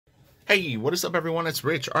Hey, what is up everyone? It's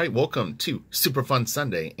Rich. Alright, welcome to Super Fun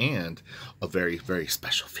Sunday and a very, very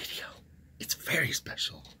special video. It's very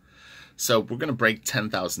special. So we're going to break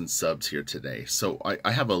 10,000 subs here today. So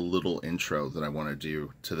I have a little intro that I want to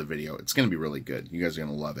do to the video. It's going to be really good. You guys are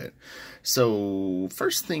going to love it. So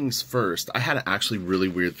first things first, I had an actually really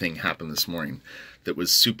weird thing happen this morning that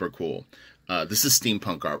was super cool. This is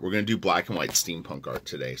steampunk art. We're going to do black and white steampunk art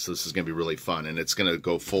today. So this is going to be really fun, and it's going to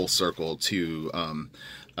go full circle to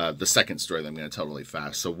the second story that I'm going to tell really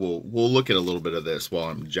fast. So we'll look at a little bit of this while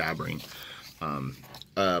I'm jabbering.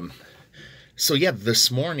 So yeah,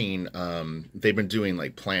 this morning they've been doing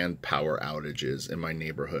like planned power outages in my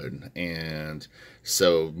neighborhood, and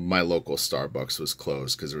so my local Starbucks was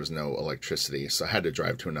closed because there was no electricity. So I had to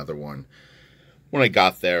drive to another one. When I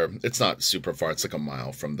got there, it's not super far. It's like a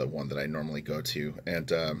mile from the one that I normally go to.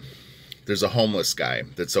 And there's a homeless guy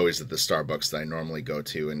that's always at the Starbucks that I normally go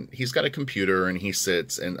to. And he's got a computer and he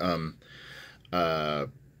sits and,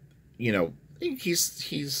 you know,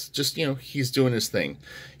 he's just, you know, he's doing his thing.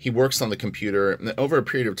 He works on the computer. And over a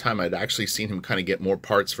period of time, I'd actually seen him kind of get more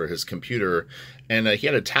parts for his computer. And he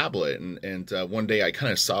had a tablet, and one day I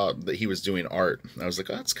kind of saw that he was doing art. I was like,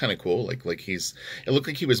 oh, that's kind of cool. Like it looked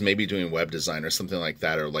like he was maybe doing web design or something like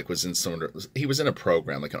that, or like he was in a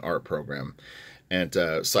program, like an art program. And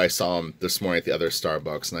so I saw him this morning at the other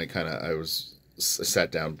Starbucks, and I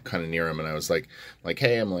sat down kind of near him, and I was like,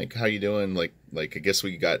 hey, I'm like, how you doing? Like I guess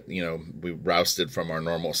we got, you know, we rousted from our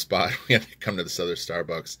normal spot. We had to come to this other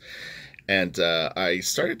Starbucks. And I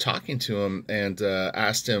started talking to him and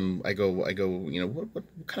asked him, I go, you know, what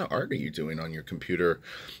kind of art are you doing on your computer?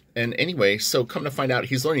 And anyway, so come to find out,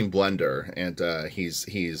 he's learning Blender, and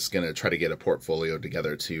he's going to try to get a portfolio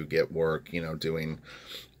together to get work, you know, doing,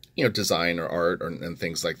 you know, design or art and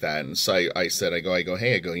things like that. And so I said,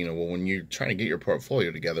 hey, you know, well, when you're trying to get your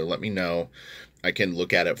portfolio together, let me know. I can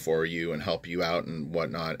look at it for you and help you out and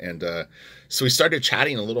whatnot. And so we started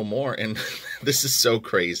chatting a little more, and this is so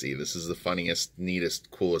crazy. This is the funniest, neatest,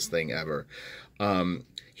 coolest thing ever.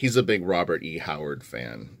 He's a big Robert E. Howard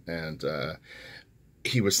fan, and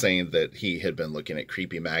he was saying that he had been looking at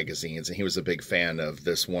creepy magazines, and he was a big fan of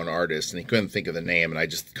this one artist, and he couldn't think of the name, and I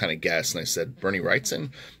just kind of guessed, and I said, Bernie Wrightson?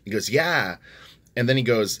 He goes, yeah. And then he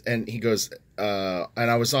goes, and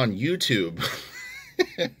I was on YouTube.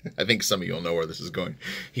 I think some of you will know where this is going.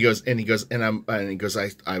 He goes,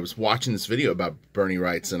 I was watching this video about Bernie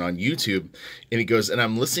Wrightson on YouTube, and he goes, and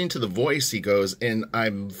I'm listening to the voice, he goes, and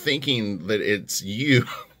I'm thinking that it's you.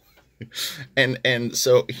 and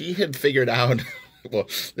so he had figured out, well,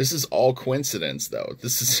 this is all coincidence, though.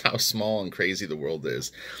 This is how small and crazy the world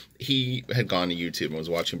is. He had gone to YouTube and was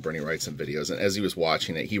watching Bernie Wrightson videos, and as he was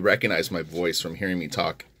watching it, he recognized my voice from hearing me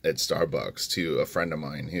talk at Starbucks to a friend of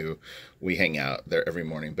mine who we hang out there every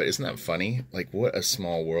morning. But isn't that funny? Like, what a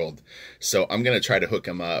small world. So I'm going to try to hook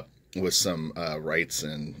him up with some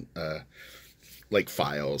Wrightson like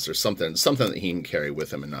files or something that he can carry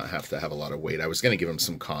with him and not have to have a lot of weight. I was going to give him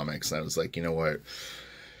some comics, and I was like, you know what?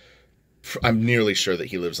 I'm nearly sure that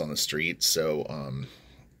he lives on the street, so,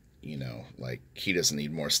 you know, like, he doesn't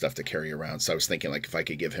need more stuff to carry around. So I was thinking, like, if I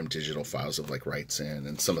could give him digital files of, like, Wrightson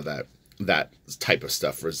and some of that type of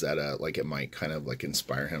stuff, Rosetta, like, it might kind of, like,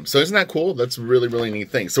 inspire him. So isn't that cool? That's a really, really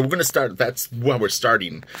neat thing. So we're going to start, that's why we're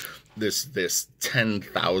starting this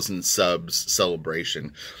 10,000 subs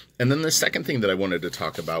celebration. And then the second thing that I wanted to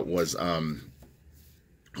talk about was, we'll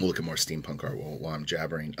look at more steampunk art while I'm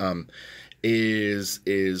jabbering, is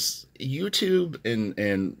YouTube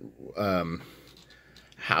and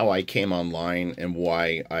how I came online and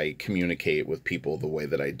why I communicate with people the way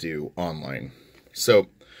that I do online. So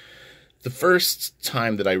the first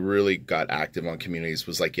time that I really got active on communities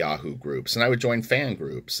was like Yahoo groups, and I would join fan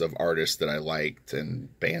groups of artists that I liked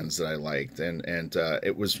and bands that I liked, and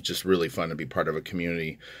it was just really fun to be part of a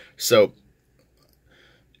community. So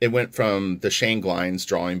it went from the Shane Glines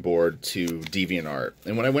drawing board to DeviantArt.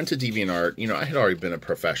 And when I went to DeviantArt, you know, I had already been a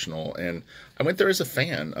professional, and I went there as a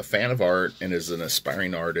fan of art and as an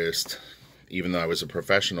aspiring artist, even though I was a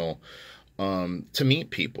professional, to meet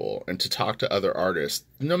people and to talk to other artists,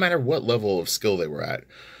 no matter what level of skill they were at.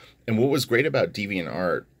 And what was great about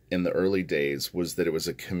DeviantArt in the early days was that it was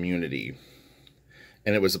a community,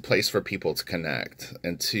 and it was a place for people to connect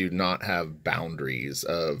and to not have boundaries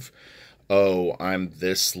of, oh, I'm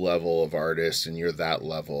this level of artist and you're that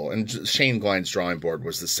level. And Shane Glines drawing board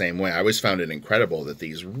was the same way. I always found it incredible that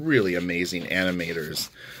these really amazing animators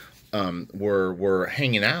were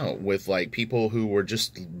hanging out with like people who were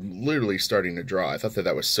just literally starting to draw. I thought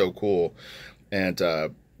that was so cool. And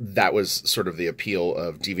that was sort of the appeal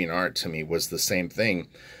of DeviantArt to me, was the same thing.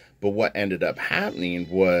 But what ended up happening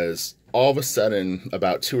was all of a sudden,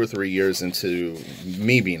 about 2 or 3 years into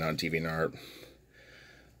me being on DeviantArt,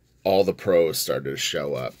 all the pros started to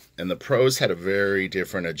show up. And the pros had a very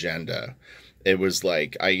different agenda. It was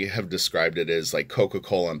like, I have described it as like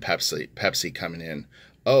Coca-Cola and Pepsi coming in.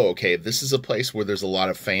 Oh, okay, this is a place where there's a lot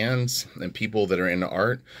of fans and people that are into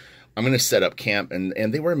art. I'm going to set up camp.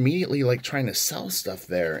 And they were immediately like trying to sell stuff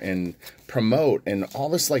there and promote and all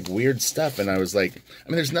this like weird stuff. And I was like, I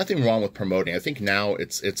mean, there's nothing wrong with promoting. I think now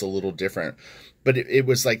it's a little different. But it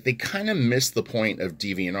was like they kind of missed the point of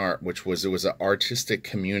DeviantArt, which was it was an artistic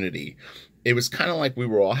community. It was kind of like we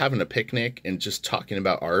were all having a picnic and just talking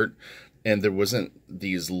about art. And there wasn't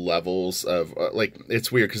these levels of, like,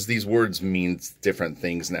 it's weird because these words mean different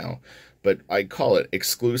things now. But I call it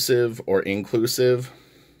exclusive or inclusive.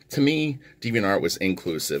 To me, DeviantArt was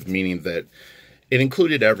inclusive, meaning that it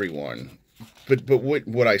included everyone. But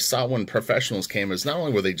what I saw when professionals came is not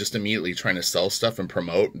only were they just immediately trying to sell stuff and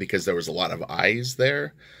promote because there was a lot of eyes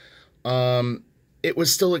there, it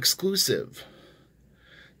was still exclusive.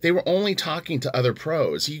 They were only talking to other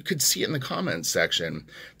pros. You could see it in the comments section.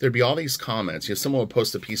 There'd be all these comments. You know, someone would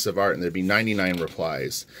post a piece of art and there'd be 99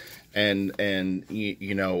 replies. And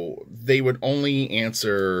you know, they would only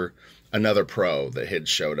answer another pro that had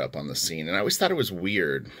showed up on the scene. And I always thought it was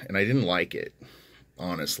weird and I didn't like it,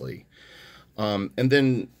 honestly. And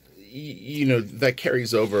then, you know, that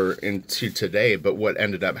carries over into today. But what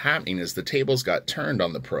ended up happening is the tables got turned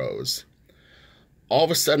on the pros. All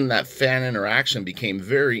of a sudden, that fan interaction became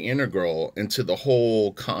very integral into the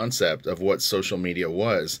whole concept of what social media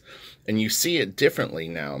was. And you see it differently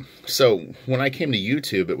now. So when I came to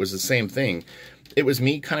YouTube, it was the same thing. It was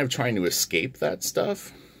me kind of trying to escape that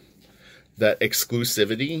stuff, that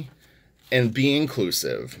exclusivity, and be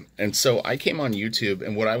inclusive. And so I came on YouTube,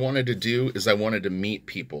 and what I wanted to do is I wanted to meet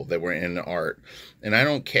people that were in art. And I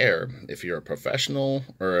don't care if you're a professional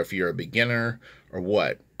or if you're a beginner or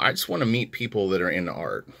what. I just want to meet people that are into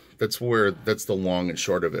art. That's the long and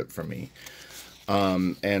short of it for me.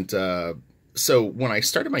 So when I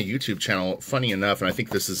started my YouTube channel, funny enough, and I think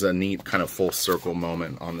this is a neat kind of full circle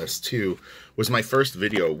moment on this too, was my first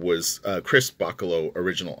video was Chris Bachalo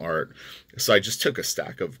original art. So I just took a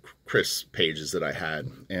stack of Chris pages that I had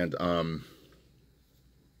and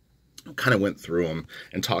kind of went through them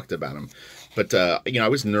and talked about them. But, you know, I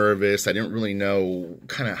was nervous. I didn't really know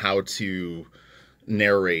kind of how to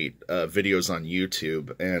narrate videos on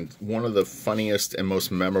YouTube, and one of the funniest and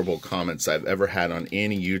most memorable comments I've ever had on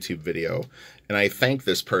any YouTube video, and I thank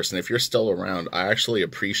this person. If you're still around, I actually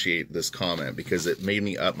appreciate this comment because it made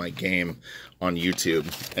me up my game on YouTube.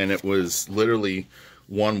 And it was literally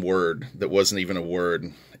one word that wasn't even a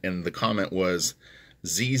word, and the comment was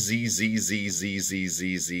ZZZZZZZZ.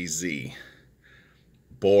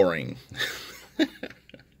 Boring.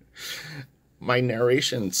 My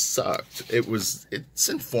narration sucked. It's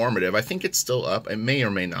informative. I think it's still up. It may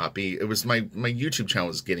or may not be. It was my YouTube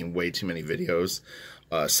channel is getting way too many videos.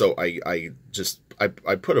 So I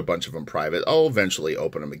put a bunch of them private. I'll eventually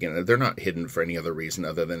open them again. They're not hidden for any other reason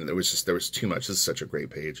other than there was too much. This is such a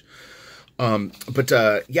great page. Yeah,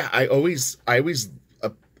 I always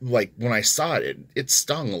like when I saw it, it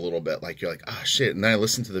stung a little bit. Like you're like, ah, shit. And then I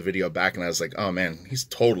listened to the video back and I was like, oh man, he's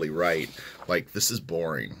totally right. Like this is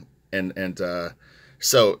boring. And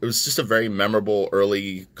so it was just a very memorable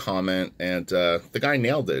early comment, and the guy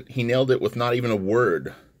nailed it. He nailed it with not even a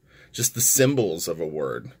word, just the symbols of a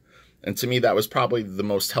word. And to me, that was probably the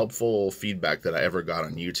most helpful feedback that I ever got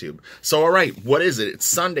on YouTube. So, all right, what is it? It's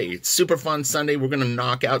Sunday. It's super fun Sunday. We're going to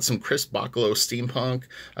knock out some Chris Bachalo Steampunk.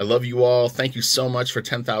 I love you all. Thank you so much for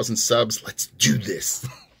 10,000 subs. Let's do this.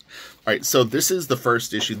 All right, so this is the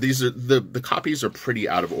first issue. These are the copies are pretty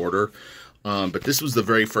out of order. But this was the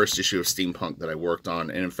very first issue of Steampunk that I worked on.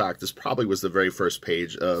 And in fact, this probably was the very first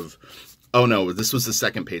page of, oh no, this was the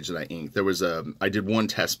second page that I inked. I did one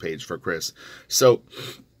test page for Chris. So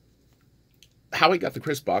how I got the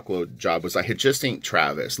Chris Bachalo job was I had just inked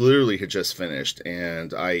Travis, literally had just finished.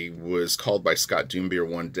 And I was called by Scott Doombeer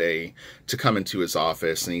one day to come into his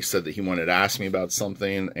office. And he said that he wanted to ask me about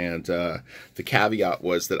something. And the caveat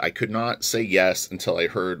was that I could not say yes until I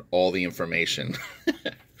heard all the information.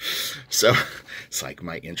 So it's like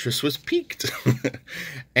my interest was piqued.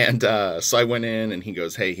 And so I went in and he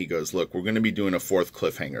goes, look, we're going to be doing a 4th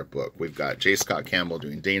cliffhanger book. We've got J. Scott Campbell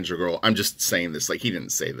doing Danger Girl. I'm just saying this, like he didn't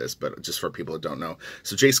say this, but just for people that don't know.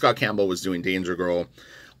 So J. Scott Campbell was doing Danger Girl.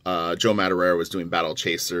 Joe Madureira was doing Battle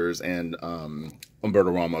Chasers, and Umberto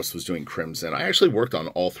Ramos was doing Crimson. I actually worked on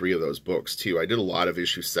all 3 of those books too. I did a lot of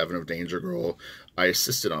issue 7 of Danger Girl. I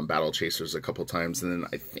assisted on Battle Chasers a couple times, and then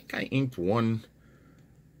I think I inked one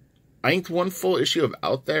I inked one full issue of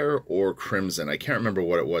Out There or Crimson. I can't remember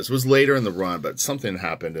what it was. It was later in the run, but something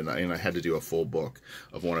happened, and I had to do a full book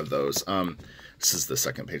of one of those. This is the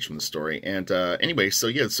second page from the story. And anyway, so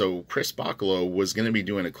yeah, so Chris Bachalo was going to be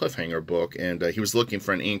doing a cliffhanger book, and he was looking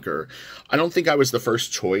for an inker. I don't think I was the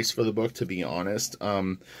first choice for the book, to be honest.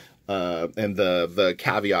 And the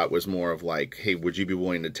caveat was more of like, hey, would you be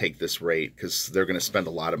willing to take this rate? Because they're going to spend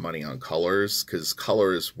a lot of money on colors, because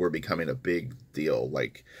colors were becoming a big deal.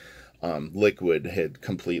 Like, Liquid had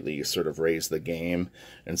completely sort of raised the game,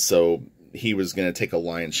 and so he was going to take a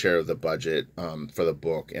lion's share of the budget for the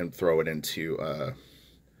book and throw it into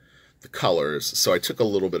the colors. So I took a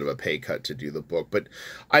little bit of a pay cut to do the book, but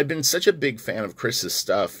I've been such a big fan of Chris's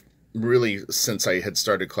stuff really since I had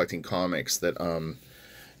started collecting comics that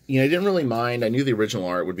you know, I didn't really mind. I knew the original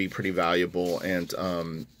art would be pretty valuable,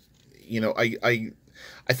 and you know,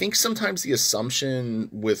 I think sometimes the assumption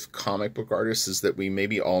with comic book artists is that we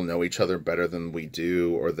maybe all know each other better than we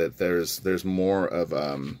do, or that there's more of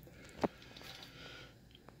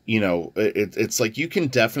you know, it's like you can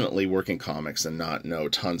definitely work in comics and not know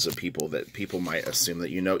tons of people that people might assume that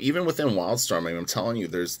you know. Even within Wildstorm, I mean, I'm telling you,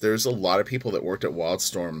 there's a lot of people that worked at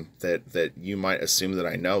Wildstorm that you might assume that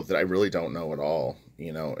I know that I really don't know at all.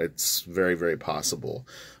 You know, it's very, very possible.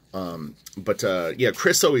 But yeah,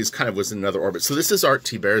 Chris always kind of was in another orbit. So this is Art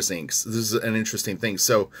T. Bear's inks. This is an interesting thing.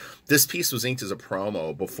 So this piece was inked as a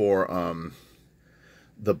promo before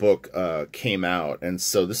the book came out, and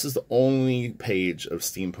so this is the only page of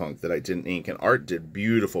Steampunk that I didn't ink, and Art did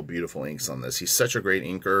beautiful, beautiful inks on this. He's such a great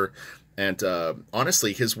inker, and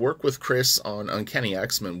honestly, his work with Chris on Uncanny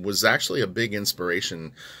X-Men was actually a big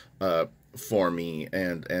inspiration for me,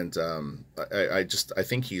 and I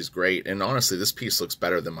think he's great. And honestly, this piece looks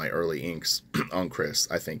better than my early inks on Chris.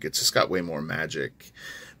 I think it's just got way more magic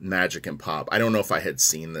and pop. I don't know if I had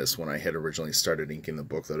seen this when I had originally started inking the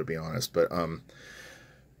book, though, to be honest, but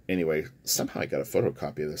anyway, somehow I got a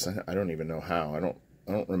photocopy of this. I don't even know how. I don't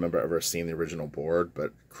remember ever seeing the original board,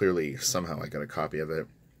 but clearly somehow I got a copy of it.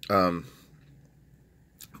 But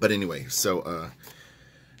anyway, so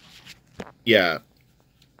yeah,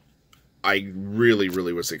 I really,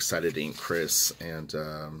 really was excited to ink Chris, and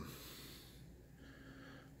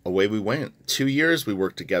away we went. 2 years we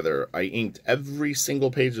worked together. I inked every single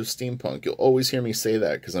page of Steampunk. You'll always hear me say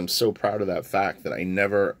that because I'm so proud of that fact that I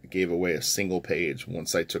never gave away a single page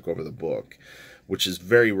once I took over the book, which is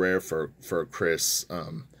very rare for Chris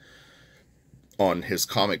on his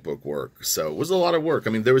comic book work. So it was a lot of work. I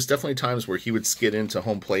mean, there was definitely times where he would skid into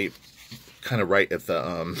home plate kind of right at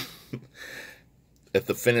the at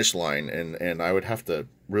the finish line, and I would have to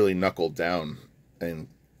really knuckle down and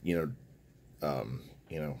you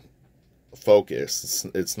know, focus.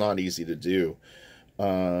 It's not easy to do.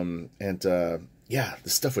 Yeah,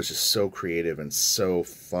 this stuff was just so creative and so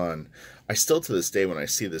fun. I still, to this day, when I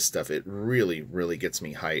see this stuff, it really, really gets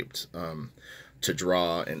me hyped to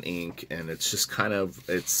draw and ink, and it's just kind of,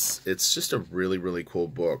 it's just a really, really cool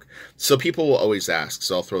book. So people will always ask,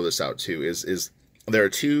 so I'll throw this out too, is there are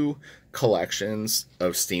two collections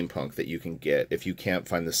of Steampunk that you can get if you can't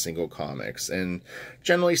find the single comics, and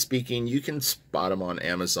generally speaking you can spot them on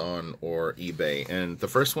Amazon or eBay. And the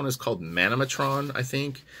first one is called Manimatron, I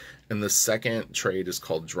think, and the second trade is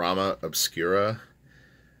called Drama Obscura.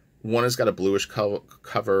 One has got a bluish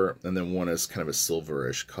cover, and then one is kind of a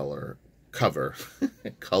silverish cover.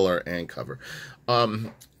 Color and cover.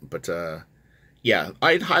 Yeah,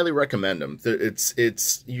 I'd highly recommend them.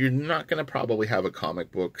 It's you're not going to probably have a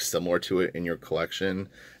comic book similar to it in your collection,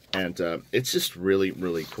 and it's just really,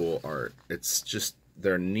 really cool art. It's just,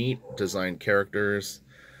 they're neat designed characters,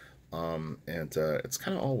 and it's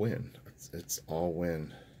kind of all win. It's all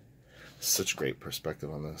win. Such great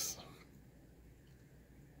perspective on this.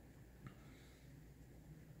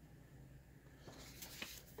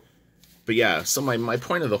 But yeah, so my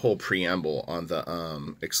point of the whole preamble on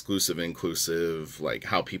the exclusive, inclusive, like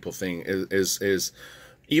how people think is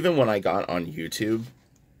even when I got on YouTube,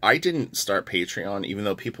 I didn't start Patreon, even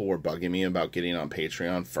though people were bugging me about getting on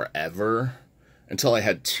Patreon forever, until I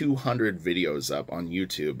had 200 videos up on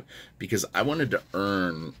YouTube, because I wanted to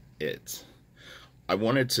earn it. I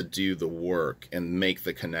wanted to do the work and make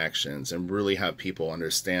the connections and really have people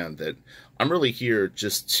understand that I'm really here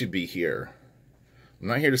just to be here. I'm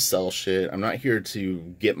not here to sell shit. I'm not here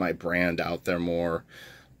to get my brand out there more.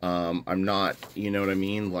 I'm not, you know what I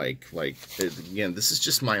mean? Like again, this is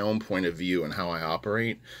just my own point of view and how I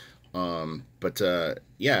operate.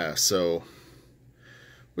 Yeah, so it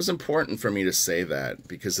was important for me to say that,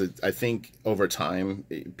 because I think over time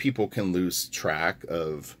people can lose track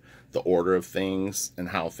of the order of things and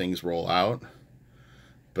how things roll out.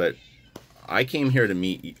 But I came here to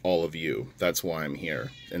meet all of you. That's why I'm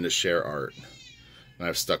here, and to share art. And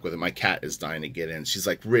I've stuck with it. My cat is dying to get in. She's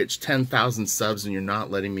like, Rich, 10,000 subs and you're not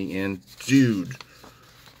letting me in? Dude,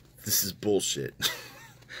 this is bullshit.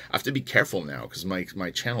 I have to be careful now because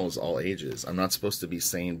my channel is all ages. I'm not supposed to be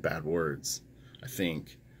saying bad words, I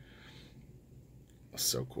think.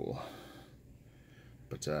 So cool.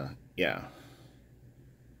 But, yeah.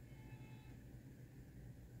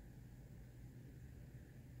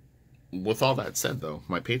 With all that said, though,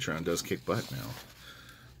 my Patreon does kick butt now.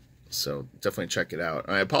 So definitely check it out.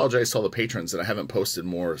 And I apologize to all the patrons that I haven't posted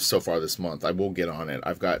more so far this month. I will get on it.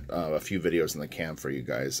 I've got a few videos in the can for you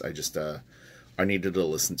guys. I just I needed to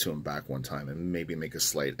listen to them back one time and maybe make a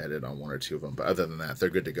slight edit on one or two of them. But other than that, they're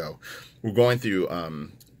good to go. We're going through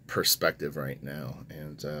Perspective right now,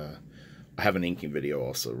 and I have an inking video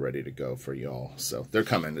also ready to go for y'all. So they're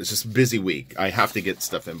coming. It's just a busy week. I have to get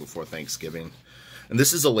stuff in before Thanksgiving. And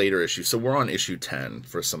this is a later issue, so we're on issue 10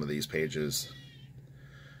 for some of these pages.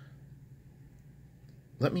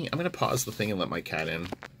 I'm going to pause the thing and let my cat in.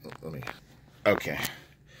 Okay.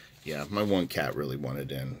 Yeah, my one cat really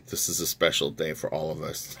wanted in. This is a special day for all of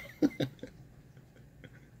us.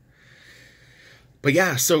 But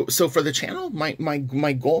yeah, so for the channel,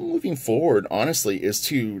 my goal moving forward, honestly, is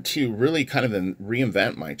to really kind of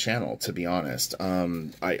reinvent my channel, to be honest.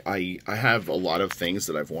 I have a lot of things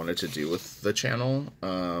that I've wanted to do with the channel.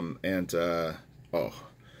 Oh,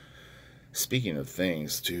 speaking of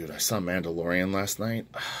things, dude, I saw Mandalorian last night.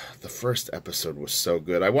 The first episode was so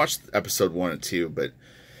good. I watched episode 1 and 2, but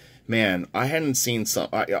man, I hadn't seen some.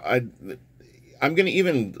 I'm gonna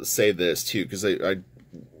even say this too, because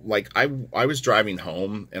I was driving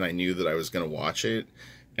home and I knew that I was gonna watch it,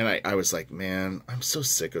 and I was like, man, I'm so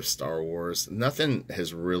sick of Star Wars. Nothing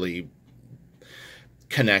has really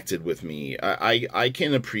connected with me. I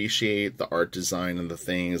can appreciate the art design and the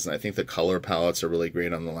things, and I think the color palettes are really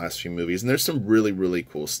great on the last few movies, and there's some really, really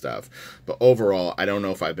cool stuff. But overall, I don't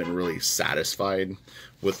know if I've been really satisfied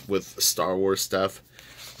with Star Wars stuff.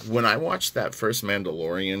 When I watched that first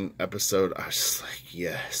Mandalorian episode, I was just like,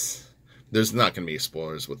 yes. There's not going to be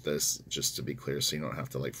spoilers with this, just to be clear, so you don't have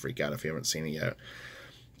to like freak out if you haven't seen it yet.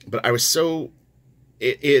 But I was so...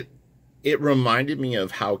 It reminded me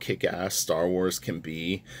of how kick-ass Star Wars can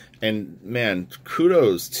be. And, man,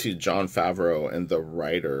 kudos to Jon Favreau and the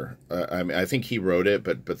writer. I mean, I think he wrote it,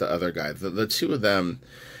 but the other guy. The two of them,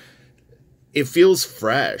 it feels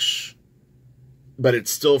fresh, but it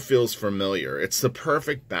still feels familiar. It's the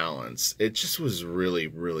perfect balance. It just was really,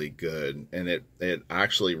 really good. And it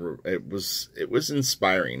was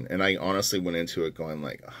inspiring. And I honestly went into it going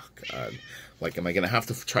like, oh, God. Like, am I going to have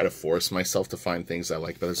to try to force myself to find things I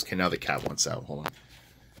like? But okay, now the cat wants out. Hold on.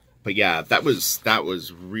 But yeah, that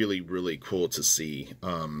was really, really cool to see.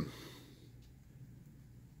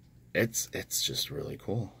 It's just really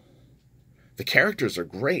cool. The characters are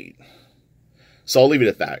great. So I'll leave it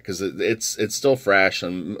at that, because it's still fresh,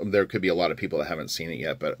 and there could be a lot of people that haven't seen it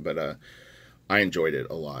yet. But I enjoyed it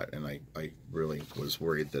a lot, and I really was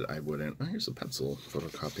worried that I wouldn't. Oh, here's a pencil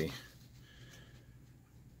photocopy.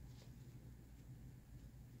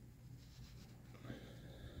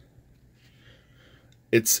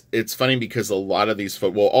 It's funny because a lot of these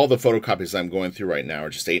all the photocopies I'm going through right now are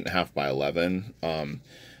just 8.5 by 11,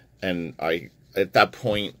 and at that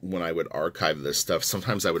point when I would archive this stuff,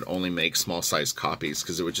 sometimes I would only make small size copies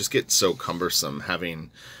because it would just get so cumbersome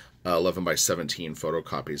having 11 by 17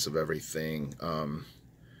 photocopies of everything.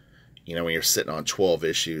 You know, when you're sitting on 12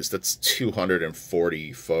 issues, that's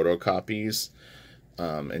 240 photocopies.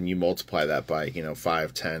 And you multiply that by,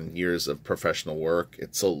 5-10 years of professional work,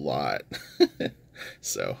 it's a lot.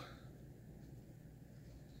 So,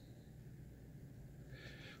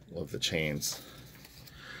 love the chains.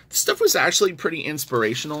 The stuff was actually pretty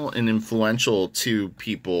inspirational and influential to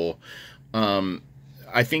people.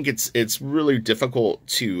 I think it's really difficult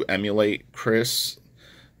to emulate Chris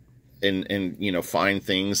and find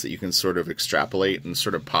things that you can sort of extrapolate and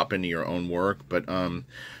sort of pop into your own work. But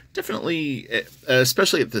definitely,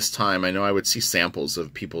 especially at this time, I know I would see samples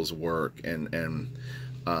of people's work, and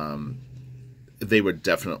they would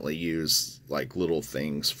definitely use like little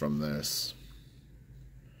things from this,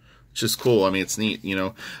 which is cool. I mean, it's neat.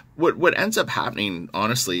 What ends up happening,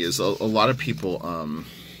 honestly, is a lot of people.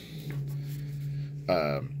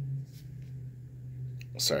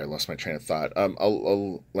 Sorry, I lost my train of thought.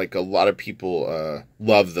 Like a lot of people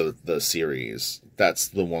love the series. That's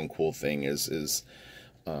the one cool thing is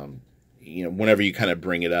whenever you kind of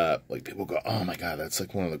bring it up, like people go, oh my God, that's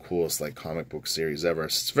like one of the coolest like comic book series ever.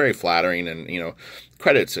 It's very flattering, and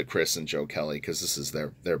credit to Chris and Joe Kelly, because this is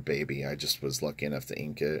their baby. I just was lucky enough to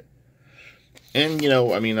ink it. And, you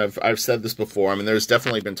know, I mean, I've said this before. I mean, there's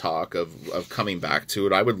definitely been talk of coming back to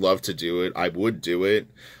it. I would love to do it. I would do it.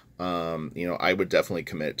 You know, I would definitely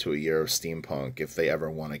commit to a year of steampunk if they ever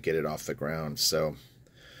want to get it off the ground. So,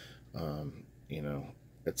 you know,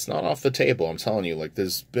 it's not off the table. I'm telling you, like,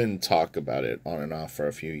 there's been talk about it on and off for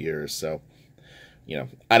a few years. So, you know,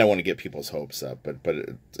 I don't want to get people's hopes up, but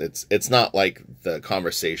it's not like the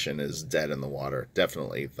conversation is dead in the water.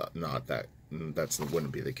 Definitely not that.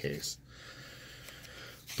 Wouldn't be the case.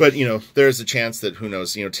 But, you know, there's a chance that, who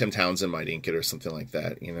knows, you know, Tim Townsend might ink it or something like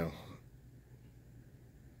that, you know.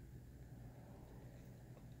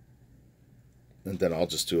 And then I'll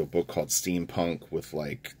just do a book called Steampunk with,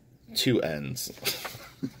 like, 2 ends.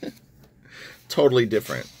 Totally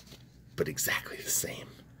different, but exactly the same.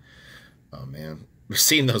 Oh, man.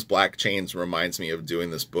 Seeing those black chains reminds me of doing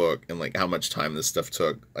this book and, like, how much time this stuff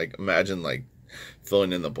took. Like, imagine, like,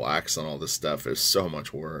 filling in the blacks on all this stuff. It's so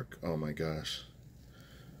much work. Oh, my gosh.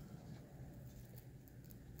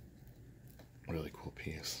 Really cool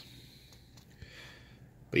piece.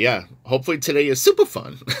 But yeah, hopefully today is super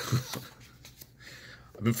fun.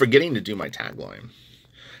 I've been forgetting to do my tagline.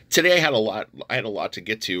 Today I had a lot to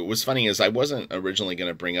get to. It was funny as I wasn't originally going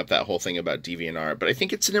to bring up that whole thing about DeviantArt, but I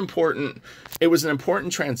think it was an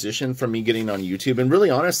important transition from me getting on YouTube. And really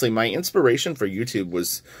honestly, my inspiration for YouTube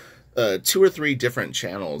was 2 or 3 different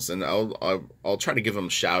channels, and I'll try to give them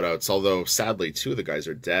shout outs, although sadly 2 of the guys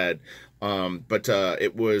are dead. But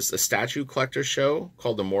it was a statue collector show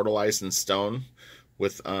called Immortalized in Stone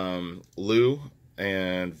with Lou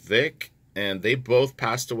and Vic, and they both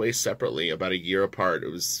passed away separately about a year apart.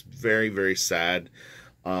 It was very, very sad.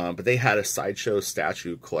 But they had a sideshow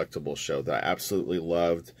statue collectible show that I absolutely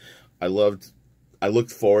loved. I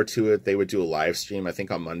looked forward to it. They would do a live stream, I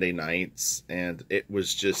think on Monday nights, and it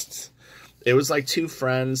was like 2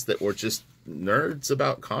 friends that were just nerds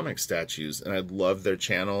about comic statues, and I loved their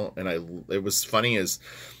channel. And it was funny as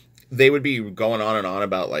they would be going on and on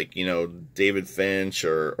about, like, you know, David Finch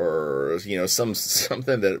or you know,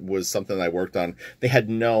 something that was something I worked on. They had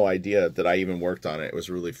no idea that I even worked on it. It was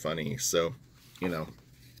really funny. So, you know,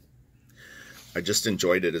 I just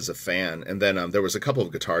enjoyed it as a fan. And then there was a couple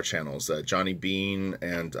of guitar channels, Johnny Bean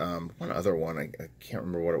and one other one. I can't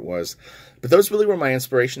remember what it was. But those really were my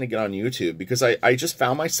inspiration to get on YouTube, because I just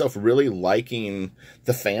found myself really liking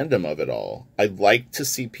the fandom of it all. I liked to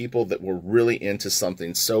see people that were really into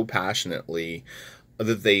something so passionately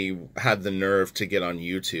that they had the nerve to get on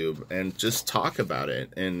YouTube and just talk about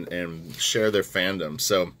it and share their fandom.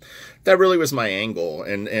 So that really was my angle.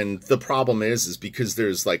 And the problem is because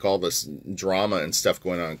there's like all this drama and stuff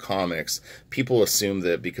going on in comics, people assume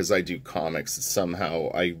that because I do comics, somehow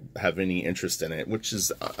I have any interest in it, which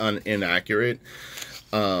is inaccurate.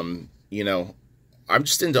 You know, I'm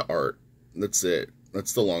just into art. That's it.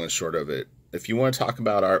 That's the long and short of it. If you want to talk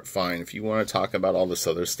about art, fine. If you want to talk about all this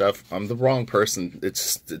other stuff, I'm the wrong person.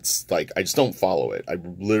 It's like, I just don't follow it. I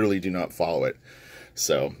literally do not follow it.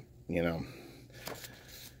 So, you know,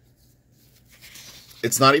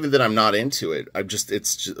 it's not even that I'm not into it. I'm just,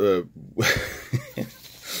 it's just,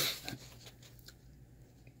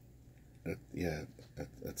 yeah,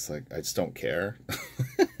 it's like, I just don't care.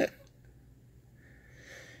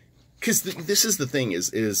 Because this is the thing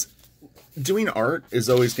is doing art is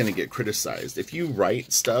always going to get criticized. If you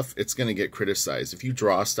write stuff, it's going to get criticized. If you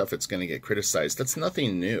draw stuff, it's going to get criticized. That's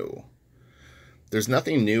nothing new. There's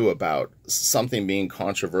nothing new about something being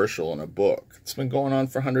controversial in a book. It's been going on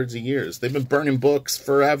for hundreds of years. They've been burning books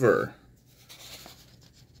forever.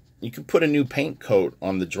 You can put a new paint coat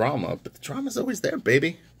on the drama, but the drama's always there,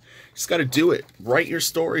 baby. You just got to do it. Write your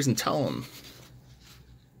stories and tell them.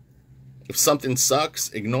 If something sucks,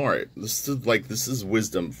 ignore it. This is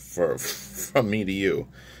wisdom from me to you.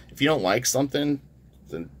 If you don't like something,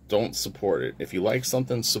 then don't support it. If you like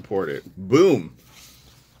something, support it. Boom.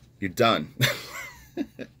 You're done.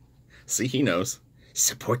 See, he knows.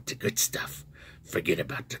 Support the good stuff. Forget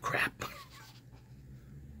about the crap.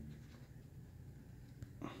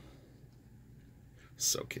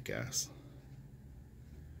 So kick-ass.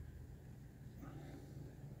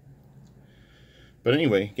 But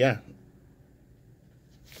anyway, yeah.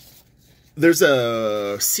 There's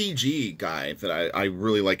a CG guy that I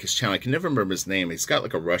really like his channel. I can never remember his name. He's got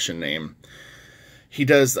like a Russian name. He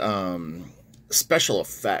does special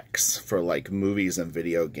effects for like movies and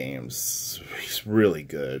video games. He's really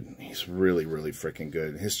good. He's really, really freaking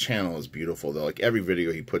good. His channel is beautiful though. Like every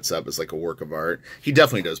video he puts up is like a work of art. He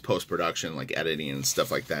definitely does post-production, like editing and stuff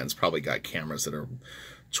like that. And it's probably got cameras that are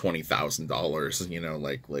 $20,000, you know,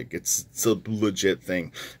 like it's a legit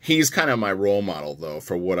thing. He's kind of my role model though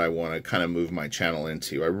for what I want to kind of move my channel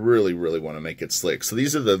into. I really want to make it slick. So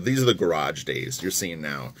these are the garage days you're seeing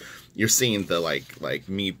now. You're seeing the like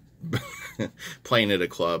me playing at a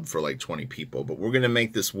club for like 20 people, but we're going to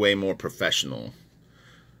make this way more professional.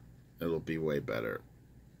 It'll be way better.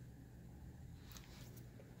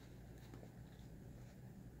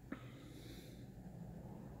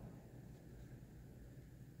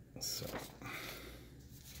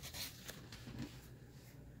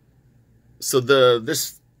 So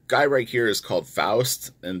this guy right here is called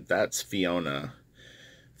Faust, and that's Fiona.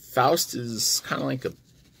 Faust is kind of like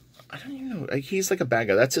I don't even know, he's like a bad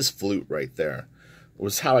guy. That's his flute right there.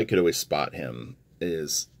 Was how I could always spot him,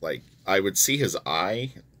 is like I would see his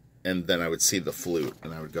eye and then I would see the flute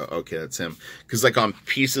and I would go, okay, that's him. Because like on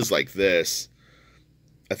pieces like this,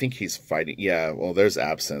 I think he's fighting. Yeah, well, there's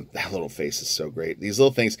Absinthe. That little face is so great. These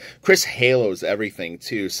little things. Chris halos everything,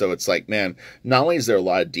 too. So it's like, man, not only is there a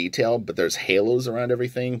lot of detail, but there's halos around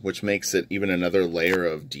everything, which makes it even another layer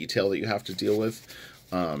of detail that you have to deal with.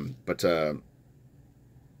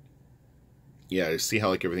 Yeah, see how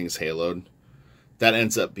like everything's haloed? That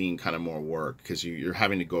ends up being kind of more work because you're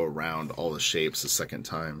having to go around all the shapes a second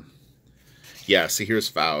time. Yeah, see, here's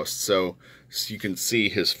Faust. So you can see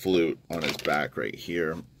his flute on his back right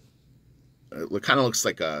here. It kind of looks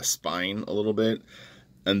like a spine a little bit.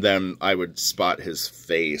 And then I would spot his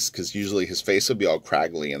face, because usually his face would be all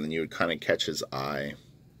craggly, and then you would kind of catch his eye.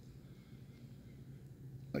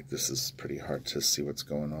 Like, this is pretty hard to see what's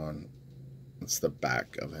going on. It's the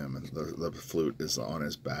back of him, and the flute is on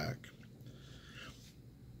his back.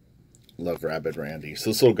 Love Rabid Randy. So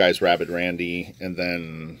this little guy's Rabid Randy, and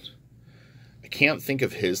then I can't think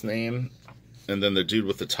of his name. And then the dude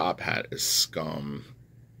with the top hat is Scum.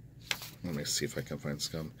 Let me see if I can find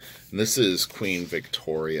Scum. And this is Queen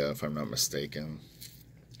Victoria, if I'm not mistaken.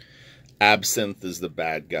 Absinthe is the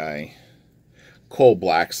bad guy. Cole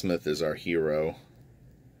Blacksmith is our hero.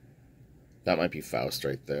 That might be Faust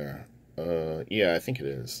right there. Yeah, I think it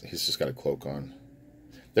is. He's just got a cloak on.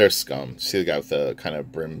 There's Scum. See the guy with the kind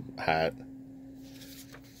of brim hat?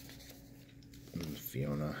 And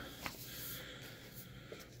Fiona.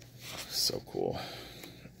 So cool.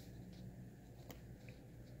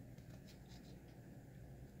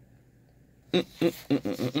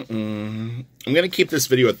 I'm going to keep this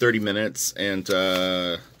video at 30 minutes, and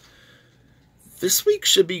this week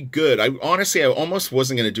should be good. Honestly, I almost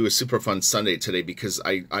wasn't going to do a super fun Sunday today because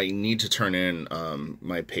I need to turn in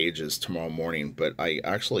my pages tomorrow morning, but I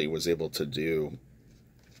actually was able to do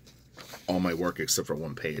all my work except for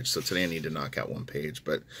one page. So today I need to knock out one page,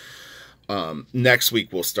 but next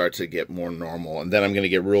week we'll start to get more normal, and then I'm going to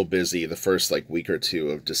get real busy the first like week or two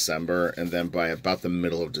of December, and then by about the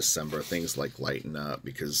middle of December things like lighten up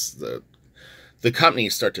because the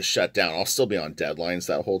companies start to shut down. I'll still be on deadlines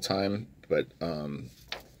that whole time, but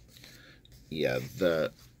yeah,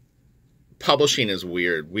 the publishing is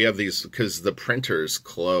weird. We have these because the printers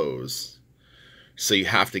close, so you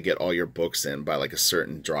have to get all your books in by like a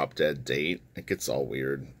certain drop dead date. It gets all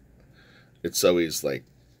weird. It's always like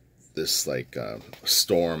this like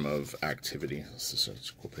storm of activity. This is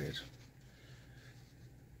such a cool page.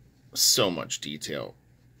 So much detail.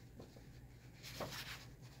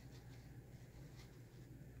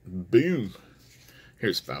 Boom.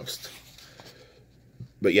 Here's Faust.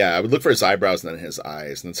 But yeah, I would look for his eyebrows and then his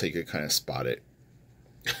eyes, and that's how you could kind of spot it.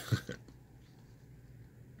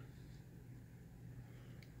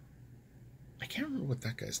 I can't remember what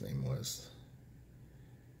that guy's name was.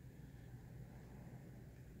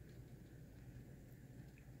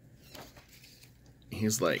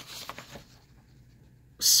 He's like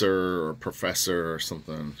Sir or Professor or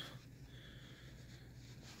something.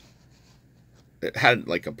 It had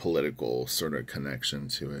like a political sort of connection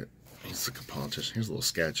to it. He's like a politician. Here's a little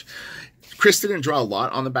sketch. Chris didn't draw a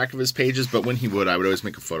lot on the back of his pages, but when he would, I would always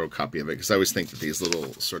make a photocopy of it because I always think that these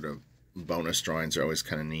little sort of bonus drawings are always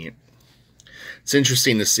kind of neat. It's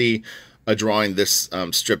interesting to see a drawing this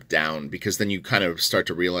stripped down, because then you kind of start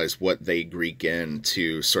to realize what they Greek in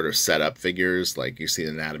to sort of set up figures. Like you see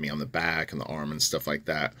the anatomy on the back and the arm and stuff like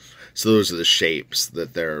that. So those are the shapes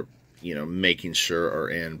that they're, you know, making sure are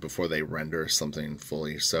in before they render something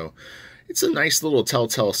fully. So it's a nice little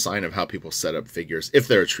telltale sign of how people set up figures if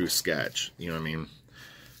they're a true sketch. You know what I mean?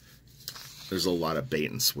 There's a lot of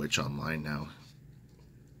bait and switch online now.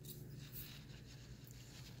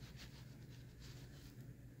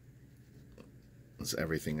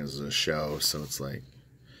 Everything is a show, so it's like,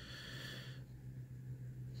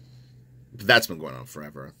 but that's been going on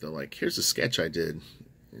forever. They're like, here's a sketch I did.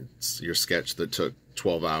 It's your sketch that took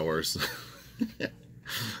 12 hours.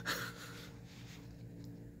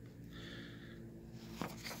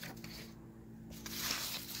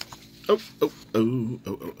 Oh, oh, oh,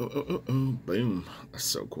 oh, oh, oh, oh, oh, boom. That's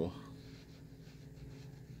so cool.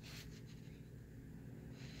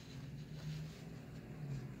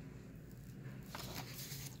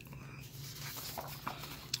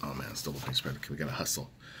 Oh man, it's double page spread. We gotta hustle.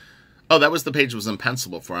 Oh, that was the page that was in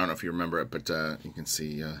pencil before. I don't know if you remember it, but you can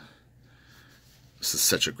see this is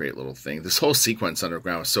such a great little thing. This whole sequence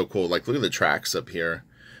underground is so cool. Like, look at the tracks up here,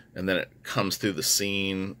 and then it comes through the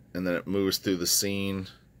scene, and then it moves through the scene,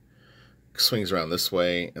 swings around this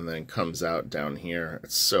way, and then comes out down here.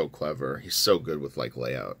 It's so clever. He's so good with like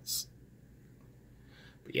layouts.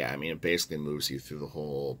 But yeah, I mean, it basically moves you through the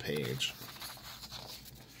whole page.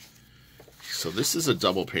 So this is a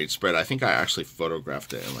double page spread. I think I actually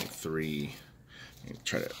photographed it in like 3. Let me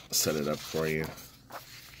try to set it up for you.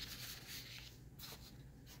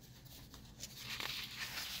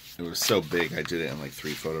 It was so big, I did it in like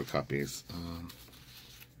 3 photocopies. Oh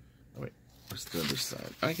wait, where's the other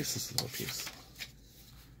side? I guess this is a little piece.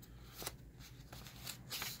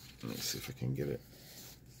 Let me see if I can get it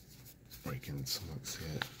where you can somewhat see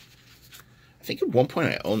it. I think at one point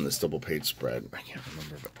I owned this double page spread. I can't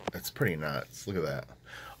remember, but it's pretty nuts. Look at that.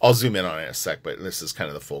 I'll zoom in on it in a sec, but this is kind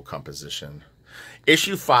of the full composition.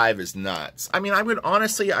 Issue 5 is nuts. I mean, I would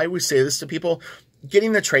honestly, I would say this to people.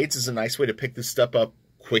 Getting the trades is a nice way to pick this stuff up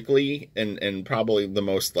quickly and probably the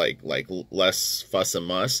most like less fuss and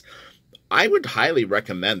muss. I would highly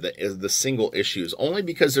recommend the single issues, only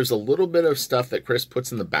because there's a little bit of stuff that Chris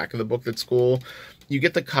puts in the back of the book that's cool. You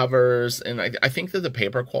get the covers, and I think that the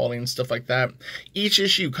paper quality and stuff like that, each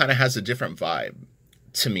issue kind of has a different vibe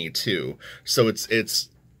to me too. So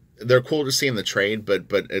they're cool to see in the trade, but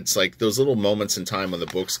it's like those little moments in time when the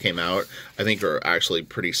books came out, I think are actually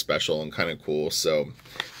pretty special and kind of cool. So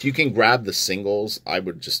if you can grab the singles, I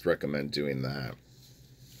would just recommend doing that.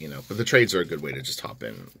 You know, but the trades are a good way to just hop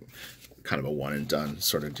in. Kind of a one and done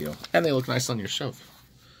sort of deal. And they look nice on your shelf.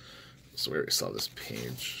 So we already saw this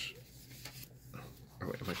page. Oh,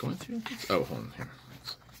 wait, am I going through? Oh, hold on here.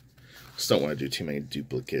 Just don't want to do too many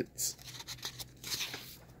duplicates.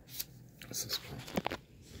 This is cool.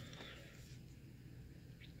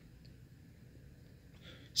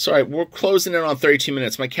 Sorry, we're closing in on 32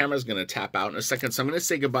 minutes. My camera's going to tap out in a second, so I'm going to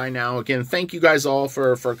say goodbye now. Again, thank you guys all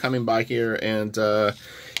for coming by here, and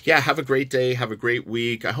yeah, have a great day, have a great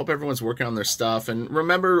week. I hope everyone's working on their stuff, and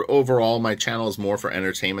remember, overall, my channel is more for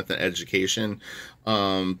entertainment than education.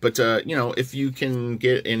 But you know, if you can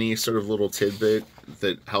get any sort of little tidbit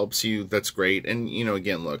that helps you, that's great. And you know,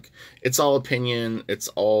 again, look, it's all opinion, it's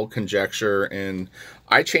all conjecture, and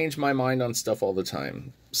I change my mind on stuff all the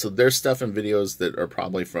time. So there's stuff in videos that are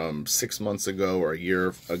probably from 6 months ago or a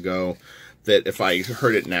year ago that if I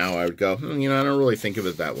heard it now, I would go, you know, I don't really think of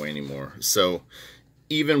it that way anymore. So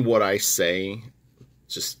even what I say,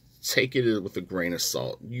 just take it with a grain of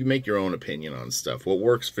salt. You make your own opinion on stuff. What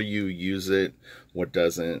works for you, use it. What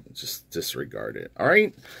doesn't, just disregard it. All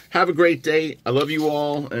right? Have a great day. I love you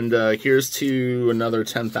all. And here's to another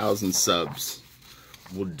 10,000 subs.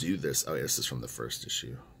 We'll do this. Oh, yeah, this is from the first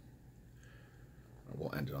issue.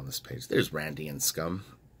 We'll end it on this page. There's Randy and Scum.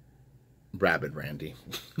 Rabid Randy.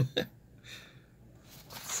 Let's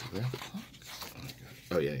see, where the clock? Oh, my God.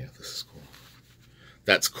 Oh, yeah, this is cool.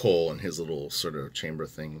 That's Cole and his little sort of chamber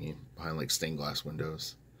thing behind like stained glass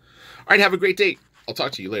windows. All right, have a great day. I'll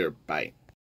talk to you later. Bye.